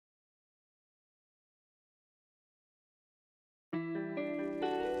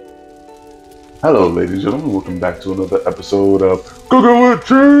Hello, ladies and gentlemen. Welcome back to another episode of Cooking with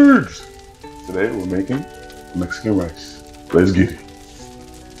Cheeds. Today we're making Mexican rice. Let's get it.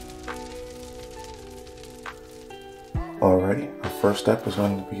 Alrighty, our first step is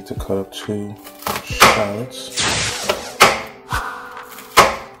going to be to cut up 2 shallots.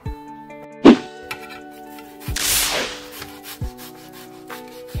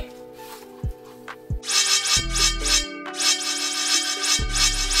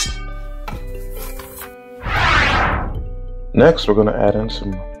 Next, we're going to add in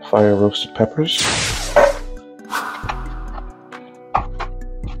some fire roasted peppers.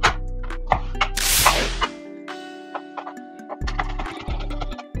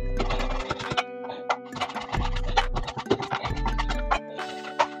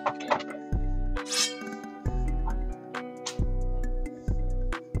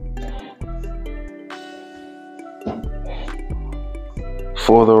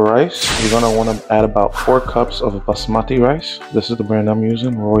 For the rice, you're going to want to add about 4 cups of Basmati rice. This is the brand I'm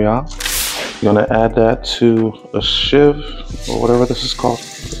using, Royale. You're going to add that to a sieve, or whatever this is called.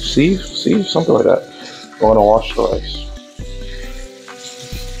 Sieve, something like that. You're going to wash the rice.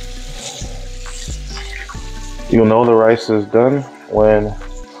 You'll know the rice is done when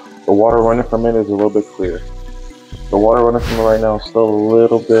the water running from it is a little bit clear. The water running from it right now is still a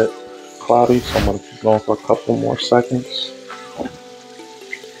little bit cloudy, so I'm going to keep going for a couple more seconds.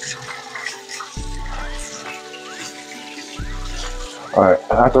 Alright,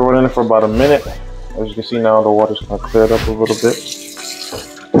 after running it for about a minute, as you can see now the water's kind of cleared up a little bit.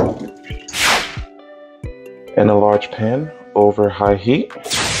 In a large pan over high heat,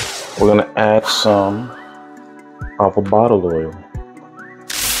 we're going to add some avocado oil.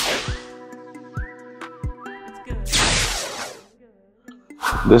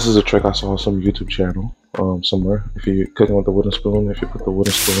 This is a trick I saw on some YouTube channel somewhere. If you're cooking with a wooden spoon, if you put the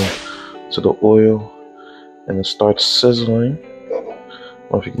wooden spoon to the oil and it starts sizzling,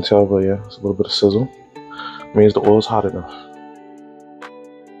 I don't know if you can tell, but yeah, it's a little bit of sizzle. It means the oil is hot enough.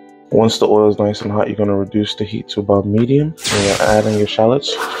 Once the oil is nice and hot, you're going to reduce the heat to about medium. You're going to add in your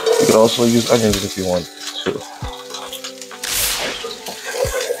shallots. You can also use onions if you want to.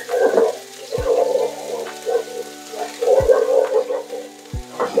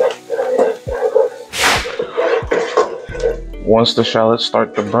 Once the shallots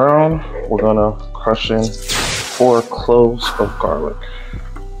start to brown, we're going to crush in 4 cloves of garlic.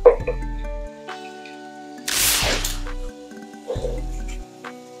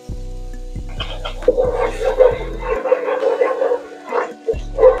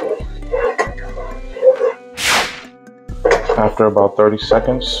 After about 30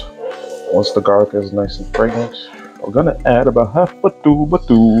 seconds, once the garlic is nice and fragrant, we're going to add about half a tube of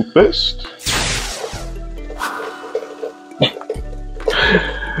toothpaste.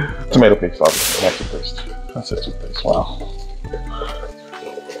 Tomato paste, obviously, not toothpaste. I said toothpaste, wow.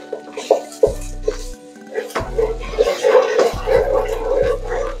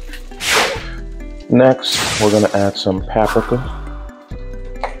 Next, we're going to add some paprika.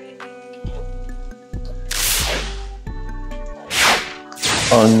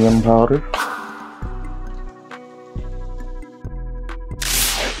 Onion powder.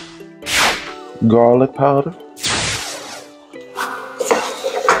 Garlic powder.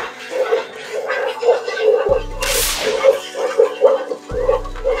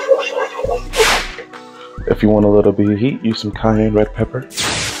 If you want a little bit of heat, use some cayenne red pepper.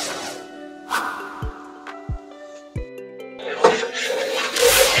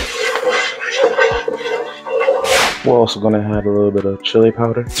 We're also going to add a little bit of chili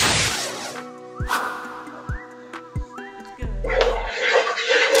powder.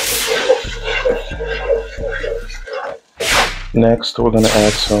 Next, we're going to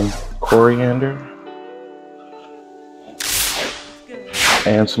add some coriander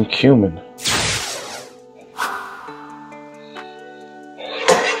and some cumin.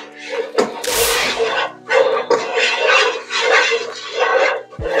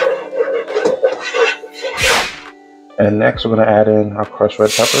 And next, we're going to add in our crushed red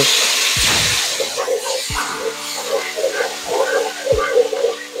peppers.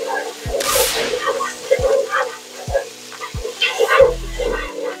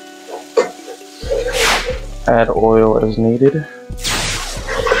 Add oil as needed.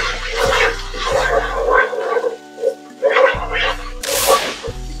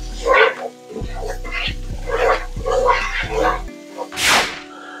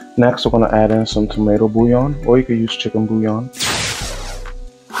 Next, we're going to add in some tomato bouillon, or you could use chicken bouillon.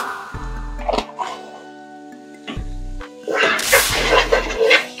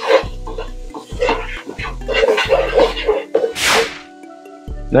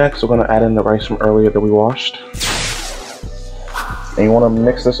 Next, we're going to add in the rice from earlier that we washed. And you want to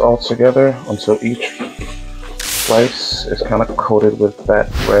mix this all together until each rice is kind of coated with that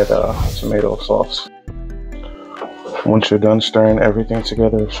red tomato sauce. Once you're done stirring everything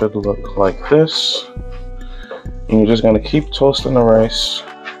together, it should look like this. And you're just going to keep toasting the rice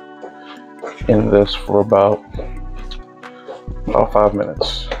in this for about 5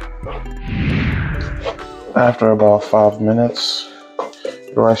 minutes. After about 5 minutes,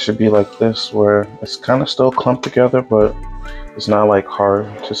 the rice should be like this, where it's kind of still clumped together, but it's not like hard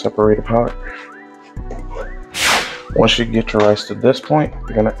to separate apart. Once you get your rice to this point,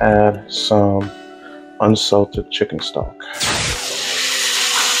 you're going to add some unsalted chicken stock.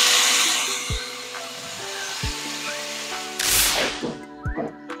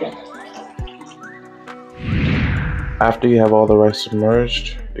 After you have all the rice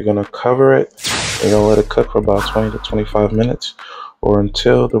submerged, you're going to cover it. You're going to let it cook for about 20 to 25 minutes or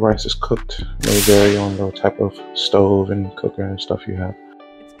until the rice is cooked. It may vary on the type of stove and cooker and stuff you have.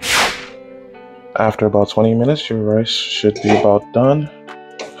 After about 20 minutes, your rice should be about done.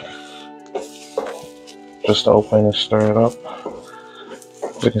 Just open and stir it up.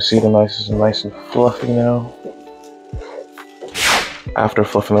 As you can see, the rice is nice and fluffy now. After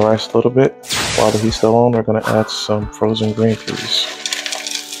fluffing the rice a little bit, while the heat's still on, we're going to add some frozen green peas.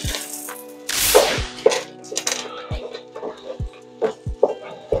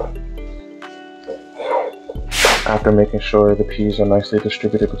 After making sure the peas are nicely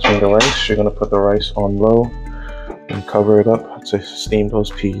distributed between the rice, you're going to put the rice on low and cover it up to steam those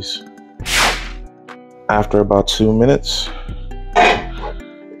peas. After about 2 minutes,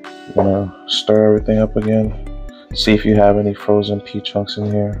 you're going to stir everything up again. See if you have any frozen pea chunks in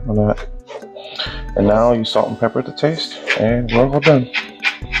here or not. And now you salt and pepper to taste, and we're all done.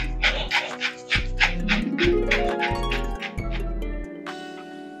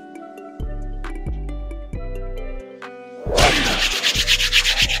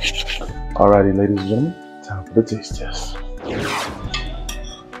 Alrighty, ladies and gentlemen, time for the taste test.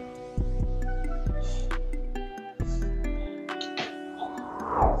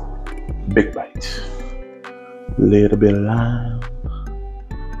 Big bite. Little bit of lime.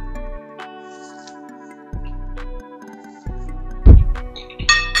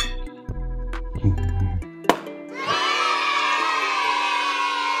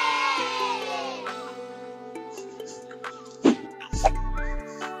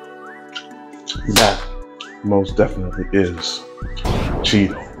 That most definitely is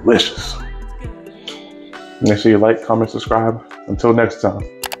Chidolicious. Make sure you like, comment, subscribe. Until next time.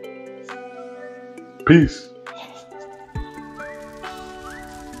 Peace.